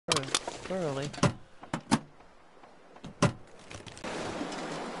early.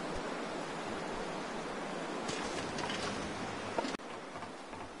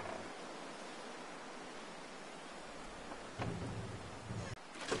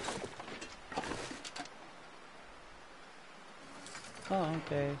 Oh,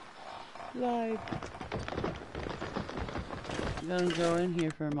 okay. Live. I'm gonna go in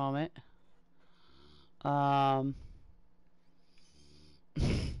here for a moment. I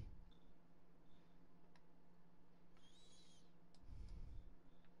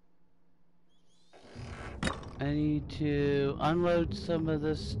need to unload some of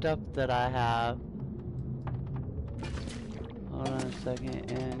the stuff that I have. Hold on a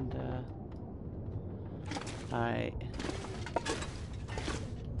second, and alright.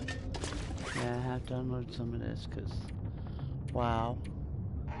 Yeah, I have to unload some of this, cause wow.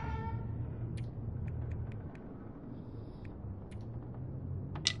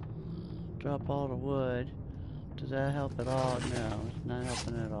 Drop all the wood. Does that help at all? No, it's not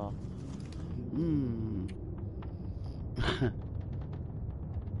helping at all.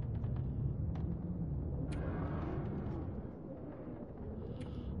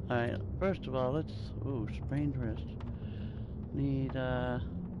 Alright, first of all, let's... Ooh, sprained wrist. Need,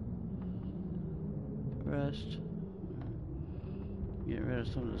 rest. Get rid of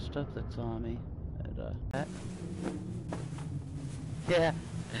some of the stuff that's on me. And, yeah,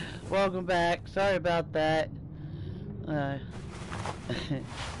 welcome back. Sorry about that.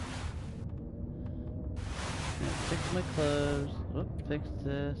 Fix my clothes. Oop, fix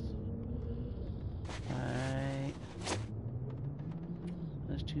this. Alright.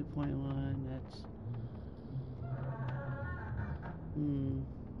 That's 2.1. That's...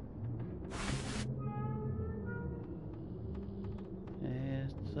 Yeah,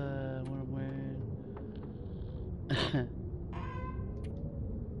 it's, what I'm wearing.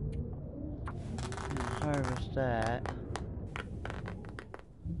 Harvest that.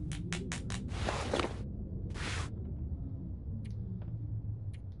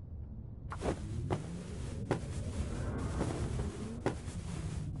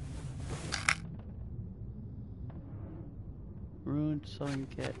 Ruined sewing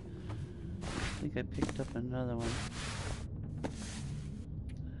kit. I think I picked up another one.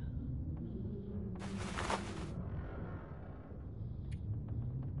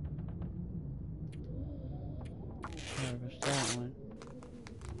 Harvest that one.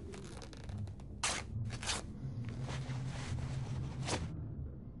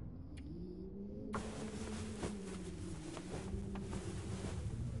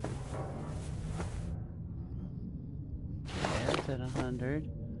 Okay, that's at 100.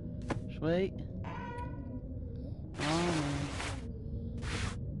 Sweet. Oh man.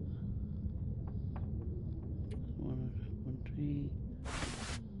 One tree.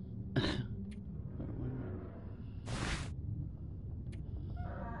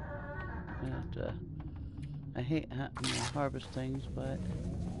 I hate harvest things, but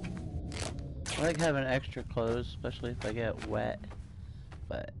I like having extra clothes, especially if I get wet.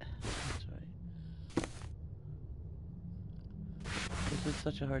 But that's right. This is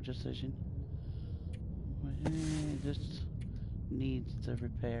such a hard decision. It just needs to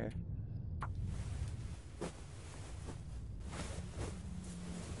repair.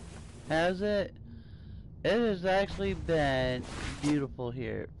 Has it? It has actually been beautiful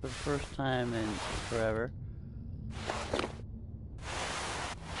here for the first time in forever.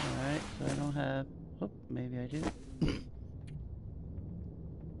 Alright, so I don't have... Oh, maybe I do.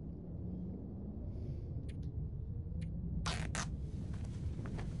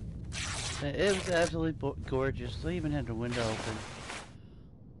 It was absolutely gorgeous. I even had the window open.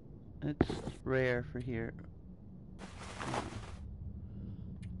 It's rare for here.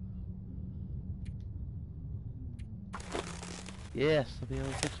 Yes, I'll be able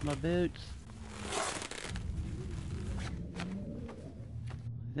to fix my boots.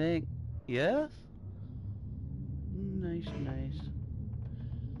 I think, yes? Nice, nice.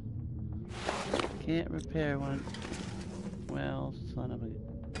 Can't repair one. Well, son of a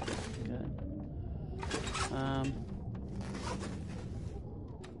gun.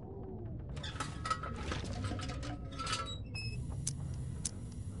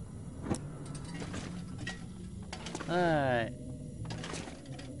 Alright.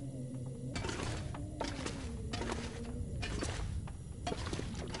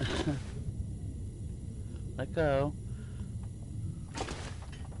 Let go.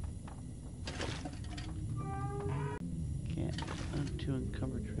 Can't. I'm too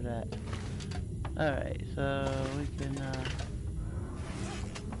encumbered for that. Alright, so we can,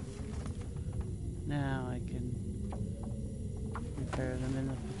 now I can repair them in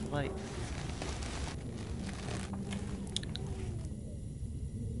with the light.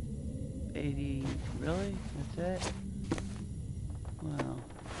 $80, really? That's it? Wow.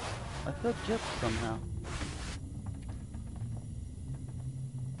 I feel gypped somehow.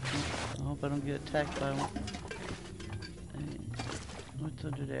 I hope I don't get attacked by one. Hey, what's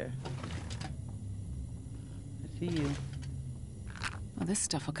under there? I see you. Well, this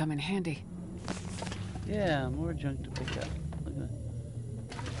stuff will come in handy. Yeah, more junk to pick up. Look at that.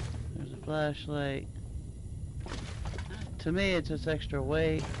 There's a flashlight. To me, it's just extra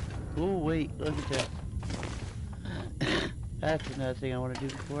weight. Oh, wait, look at that. That's another thing I want to do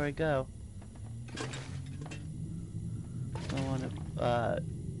before I go. I want to,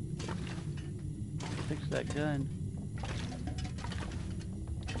 fix that gun.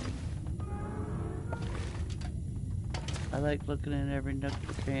 I like looking in every nook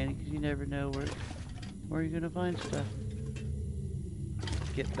and cranny because you never know where you're gonna find stuff.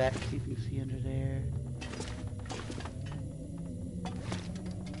 Get back, see if you can see under there.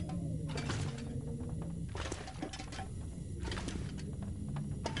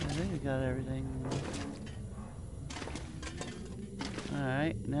 I think we got everything.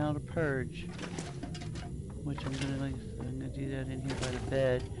 Alright, now to purge. Which I'm gonna do that in here by the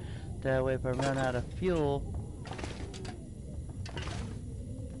bed. That way if I run out of fuel,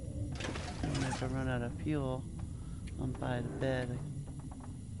 I'm by the bed.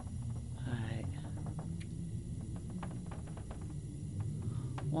 Alright.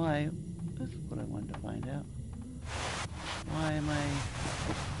 Why? This is what I wanted to find out. Why am I...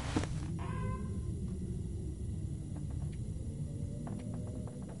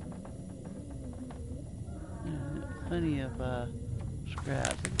 plenty of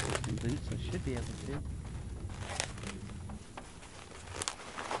scraps and boots I should be able to.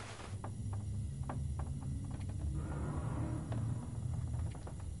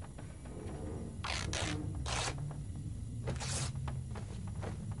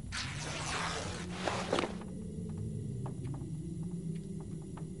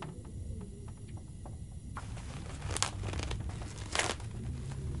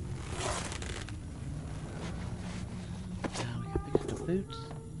 Boots?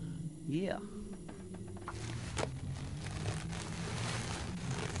 Yeah.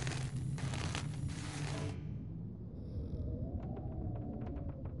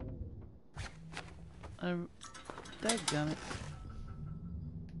 Dadgummit.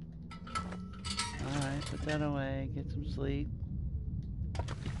 Alright, put that away, get some sleep.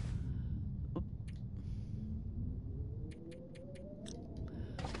 Oop.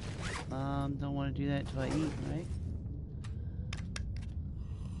 Don't want to do that until I eat, right?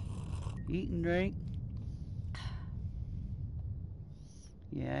 Eat and drink.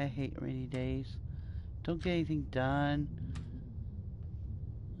 Yeah, I hate rainy days. Don't get anything done.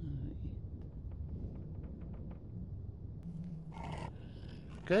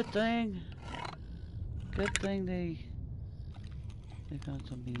 Good thing they found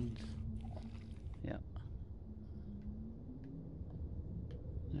some beans. Yep.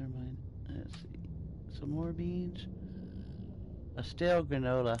 Never mind. Let's see. Some more beans. A stale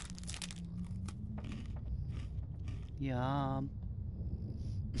granola. Yum.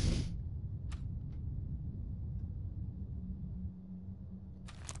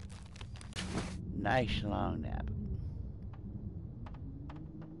 Nice long nap.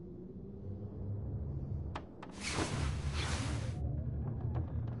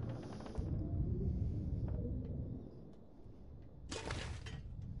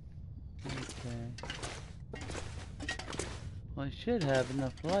 Okay. Well, I should have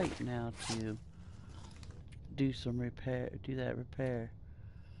enough light now to do some repair, do that repair.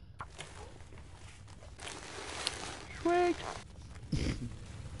 Sweet!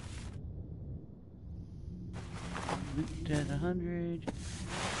 Looped at 100.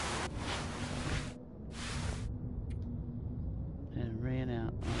 And ran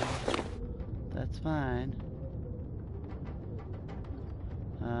out. That's fine.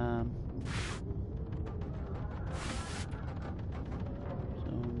 So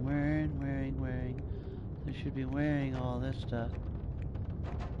I'm wearing. I should be wearing all this stuff.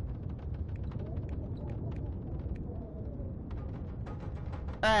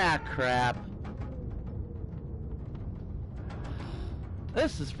 Ah, crap.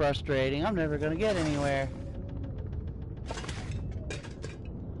 This is frustrating. I'm never gonna get anywhere.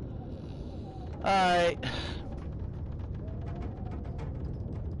 Alright.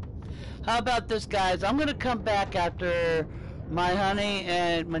 How about this, guys? I'm gonna come back after my honey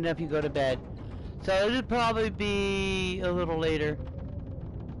and my nephew go to bed. So it'll probably be a little later.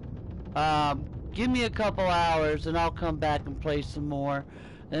 Give me a couple hours and I'll come back and play some more,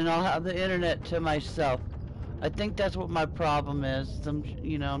 and I'll have the internet to myself. I think that's what my problem is.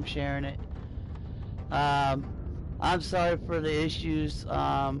 I'm sharing it. I'm sorry for the issues.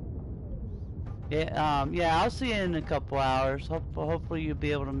 Yeah, I'll see you in a couple hours. Hopefully you'll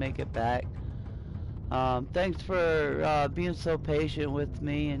be able to make it back. Thanks for being so patient with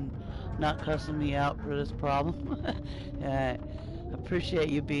me and not cussing me out for this problem. I appreciate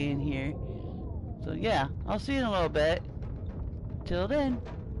you being here. So yeah, I'll see you in a little bit. Till then,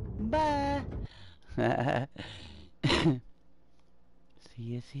 bye. See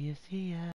ya, see ya, see ya.